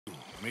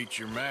meet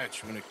your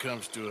match when it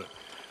comes to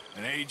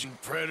an aging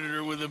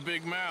predator with a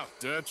big mouth,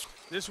 Dutch.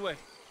 This way.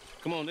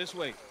 Come on, this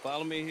way.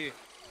 Follow me here.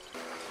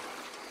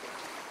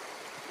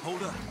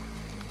 Hold up.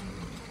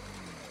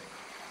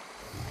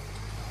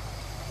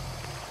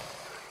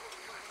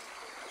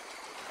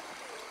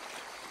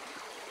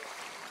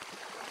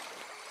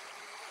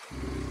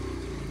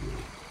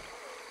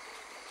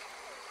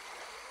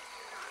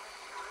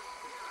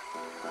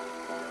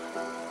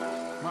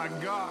 My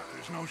God,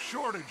 there's no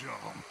shortage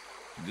of them.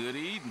 Good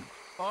eating.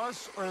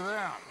 Us or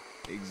them?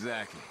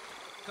 Exactly.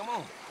 Come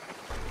on.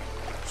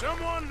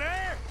 Someone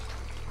there?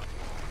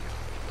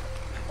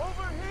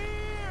 Over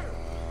here!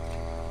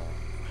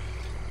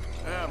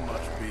 That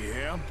must be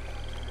him.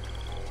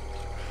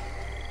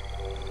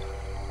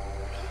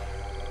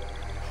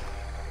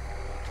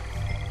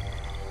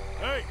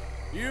 Hey,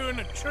 you in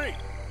the tree.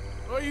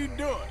 What are you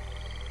doing?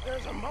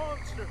 There's a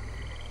monster.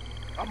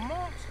 A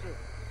monster.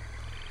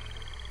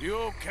 You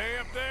okay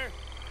up there?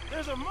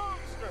 There's a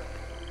monster.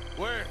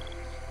 Where?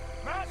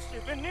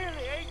 Mastiff, it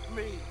nearly ate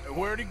me.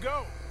 Where'd he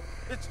go?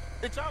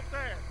 It's out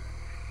there.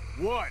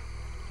 What?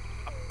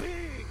 A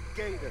big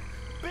gator.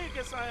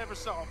 Biggest I ever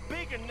saw.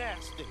 Big and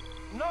nasty.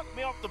 Knocked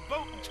me off the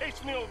boat and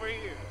chased me over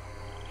here.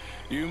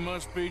 You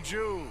must be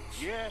Jules.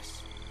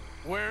 Yes.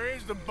 Where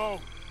is the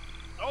boat?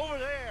 Over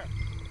there.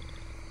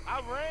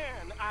 I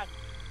ran.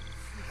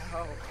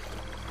 Oh.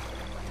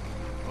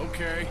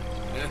 Okay.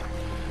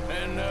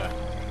 And,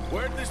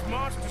 where'd this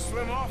monster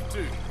swim off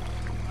to?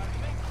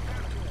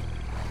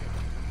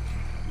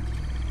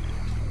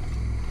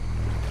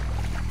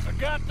 I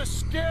got the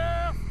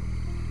skiff!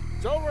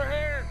 It's over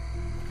here!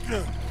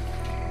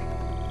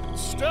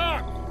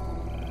 Stuck! I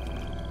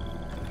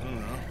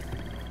don't know.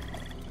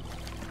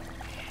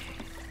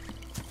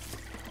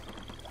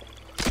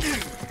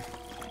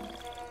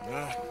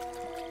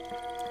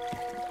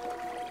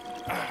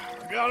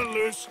 Got it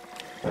loose.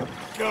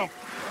 Go.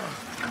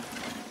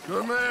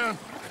 Good man.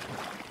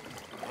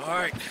 All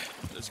right,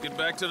 let's get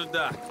back to the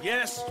dock.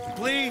 Yes,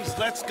 please,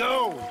 let's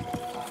go.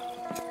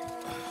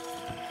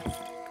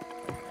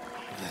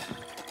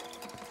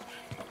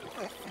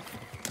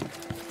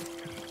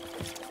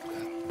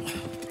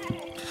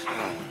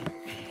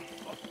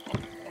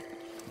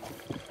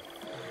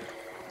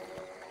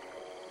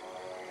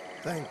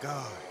 Thank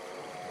God.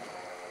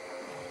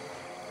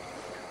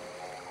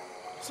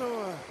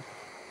 So,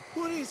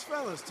 who are these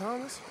fellas,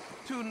 Thomas?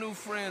 Two new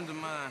friends of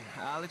mine.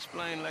 I'll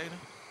explain later.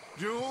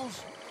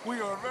 Jules, we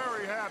are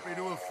very happy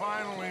to have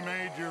finally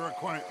made your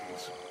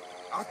acquaintance.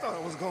 I thought I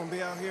was gonna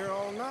be out here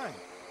all night.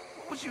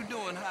 What you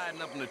doing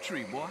hiding up in the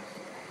tree, boy?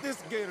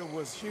 This gator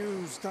was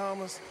huge,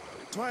 Thomas.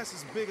 Twice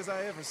as big as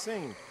I ever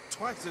seen.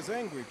 Twice as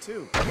angry,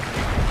 too.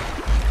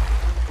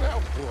 Now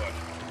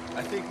what?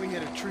 I think we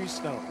hit a tree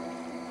stump.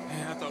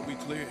 Yeah, I thought we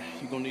cleared.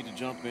 You gonna need to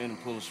jump in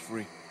and pull us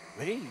free.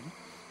 Me?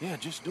 Yeah,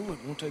 just do it.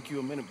 Won't take you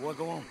a minute, boy.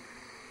 Go on.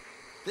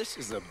 This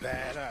is a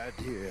bad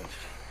idea.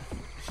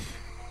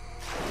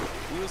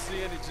 You'll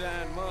see any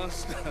giant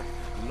monster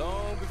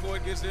long before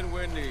it gets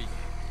anywhere near you.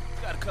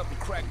 Got a couple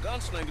crack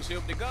gunslingers here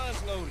with their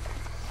guns loaded.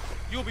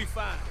 You'll be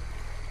fine.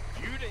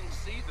 You didn't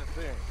see the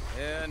thing.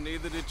 Yeah,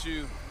 neither did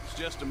you. It's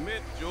just a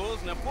myth,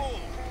 Jules. Now pull.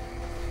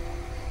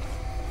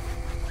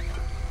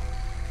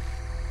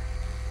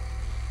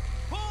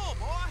 Pull,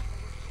 boy!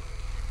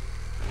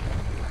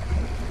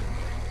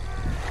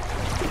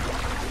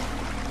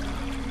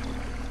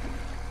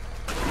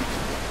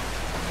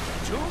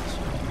 Jules?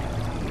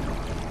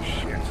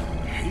 Shit.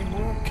 He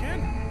won't kin.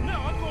 No,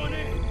 I'm going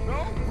in. No,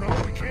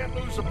 we can't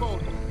lose the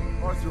boat.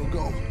 Arthur will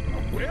go.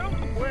 Well,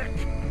 quick.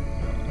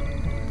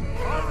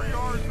 Hurry,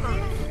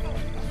 Arthur.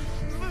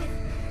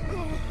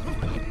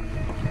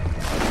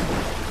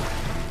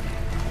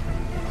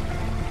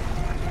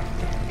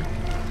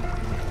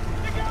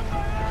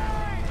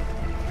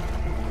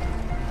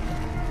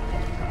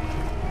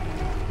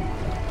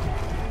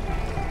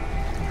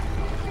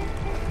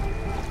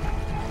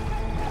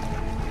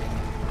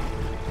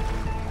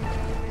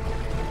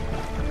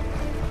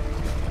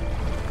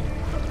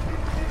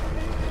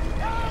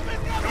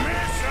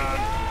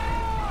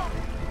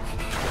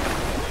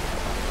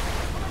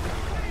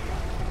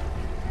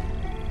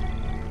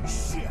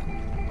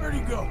 Where'd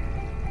he go?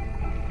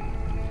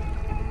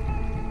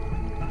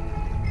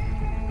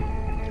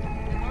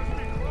 You must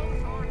be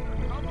close, Arthur.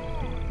 Come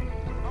on.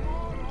 Come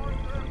on,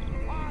 Arthur.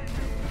 Find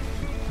him.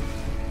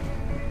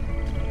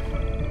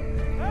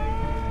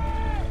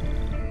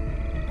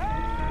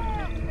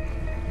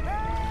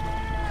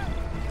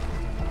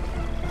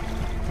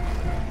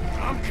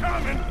 I'm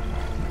coming.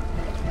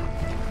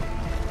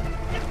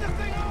 Get the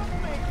thing off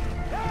me!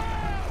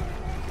 Help!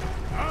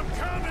 I'm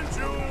coming,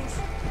 Jules.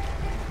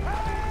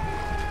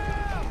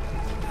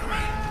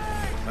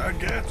 I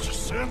got you,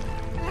 son.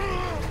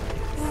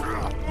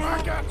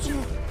 I got you.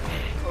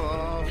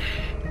 Oh,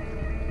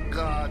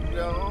 God,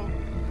 no.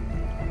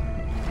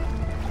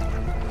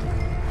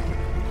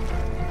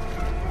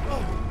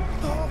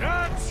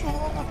 Dutch!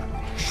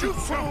 Shoot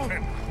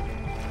something.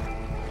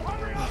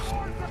 Hurry up,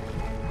 Arthur!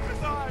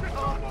 God,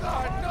 oh,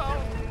 God, no!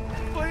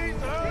 Please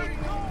hurry!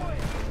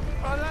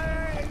 My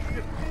leg!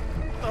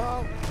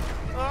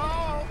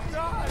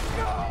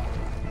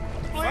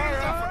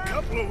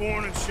 couple of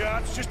warning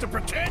shots just to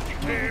pretend you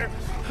care.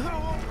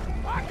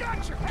 I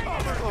got you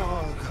covered!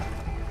 Oh, God.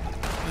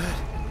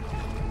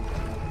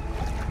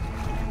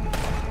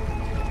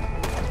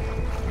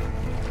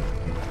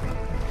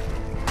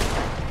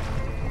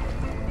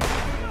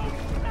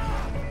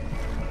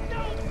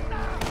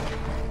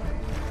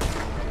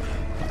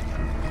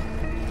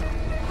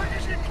 Quick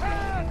as you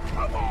can!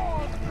 Come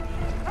on!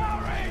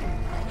 Hurry!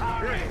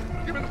 Hurry! Here,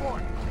 give me the boy.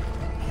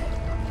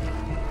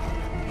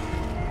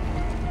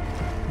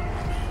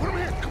 Put him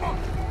here, come on.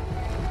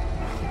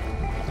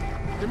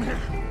 Give him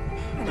here.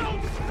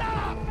 Don't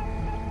stop!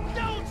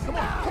 Don't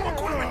stop! Come on,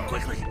 Quinlan,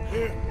 quickly.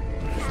 Here,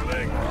 his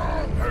leg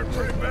hurt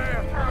pretty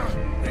bad.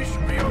 He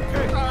should be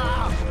okay.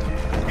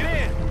 Get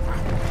in!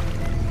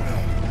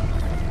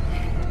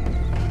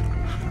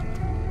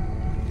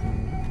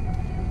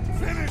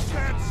 Finish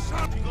that,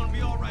 son. You're gonna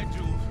be all right,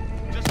 Jules.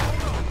 Just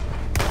hold on.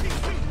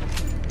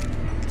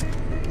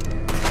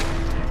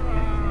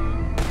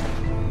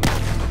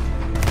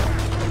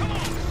 Come on,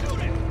 shoot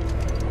it!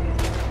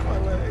 My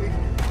leg.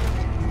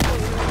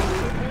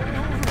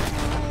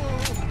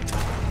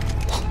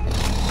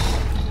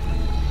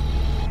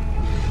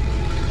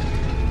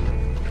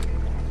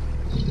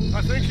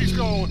 I think he's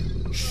going.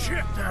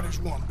 Shit, that is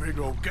one big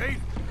old gator.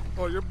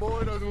 Oh, your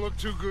boy doesn't look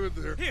too good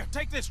there. Here,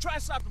 take this. Try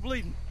to stop the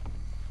bleeding.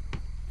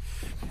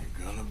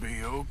 You're gonna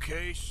be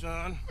okay,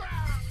 son.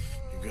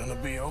 You're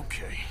gonna be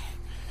okay.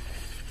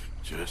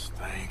 Just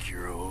thank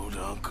your old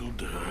Uncle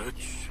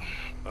Dutch.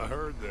 I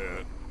heard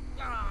that.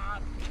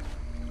 God!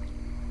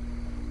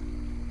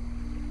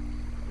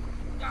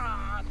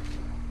 God!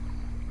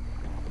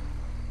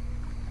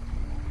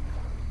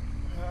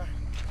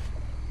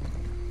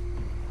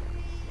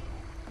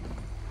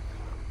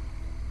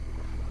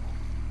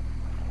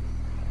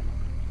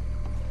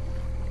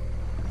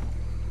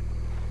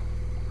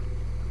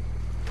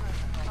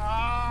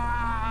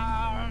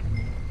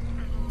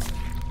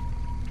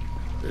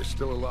 There's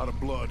still a lot of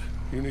blood.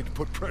 You need to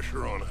put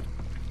pressure on it.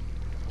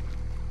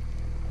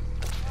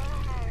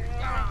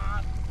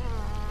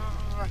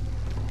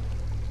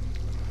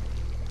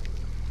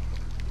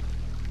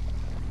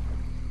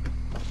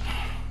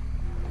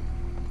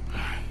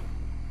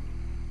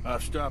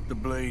 I've stopped the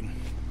bleeding.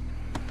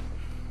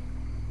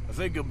 I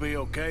think he'll be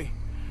okay.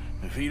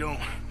 If he don't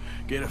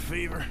get a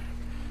fever.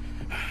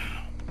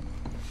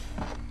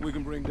 We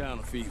can bring down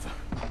a fever.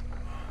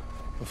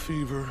 A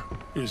fever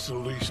is the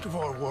least of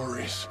our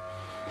worries.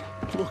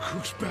 Look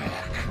who's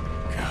back.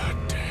 God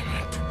damn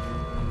it.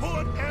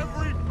 Put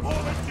every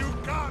bullet you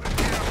got in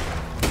him!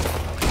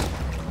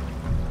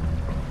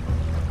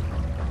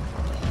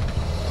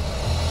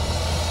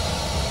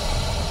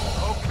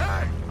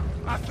 Okay,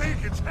 I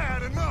think it's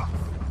had enough.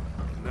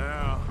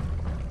 Now,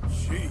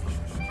 Jesus.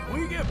 Can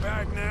we get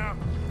back now?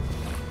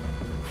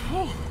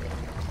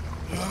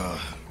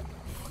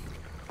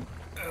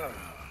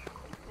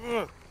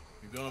 You're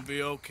gonna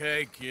be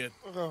okay, kid.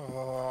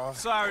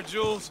 Sorry,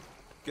 Jules.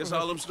 Guess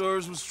all them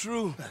stories was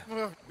true.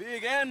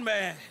 Big and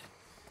mad.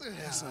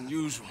 That's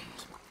unusual.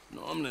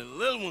 Normally the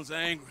little ones are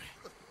angry.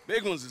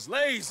 Big ones is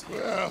lazy.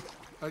 Well,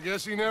 I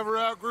guess he never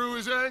outgrew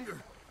his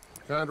anger.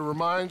 Kinda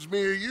reminds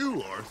me of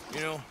you, Arthur.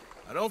 You know,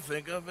 I don't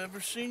think I've ever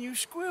seen you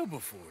squeal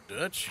before,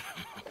 Dutch.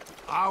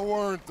 I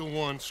weren't the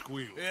one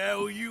squealing. Yeah,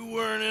 well, you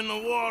weren't in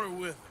the water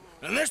with him.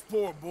 And this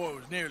poor boy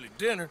was nearly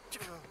dinner.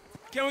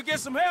 Can we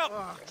get some help?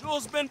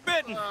 Jules been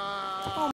bitten.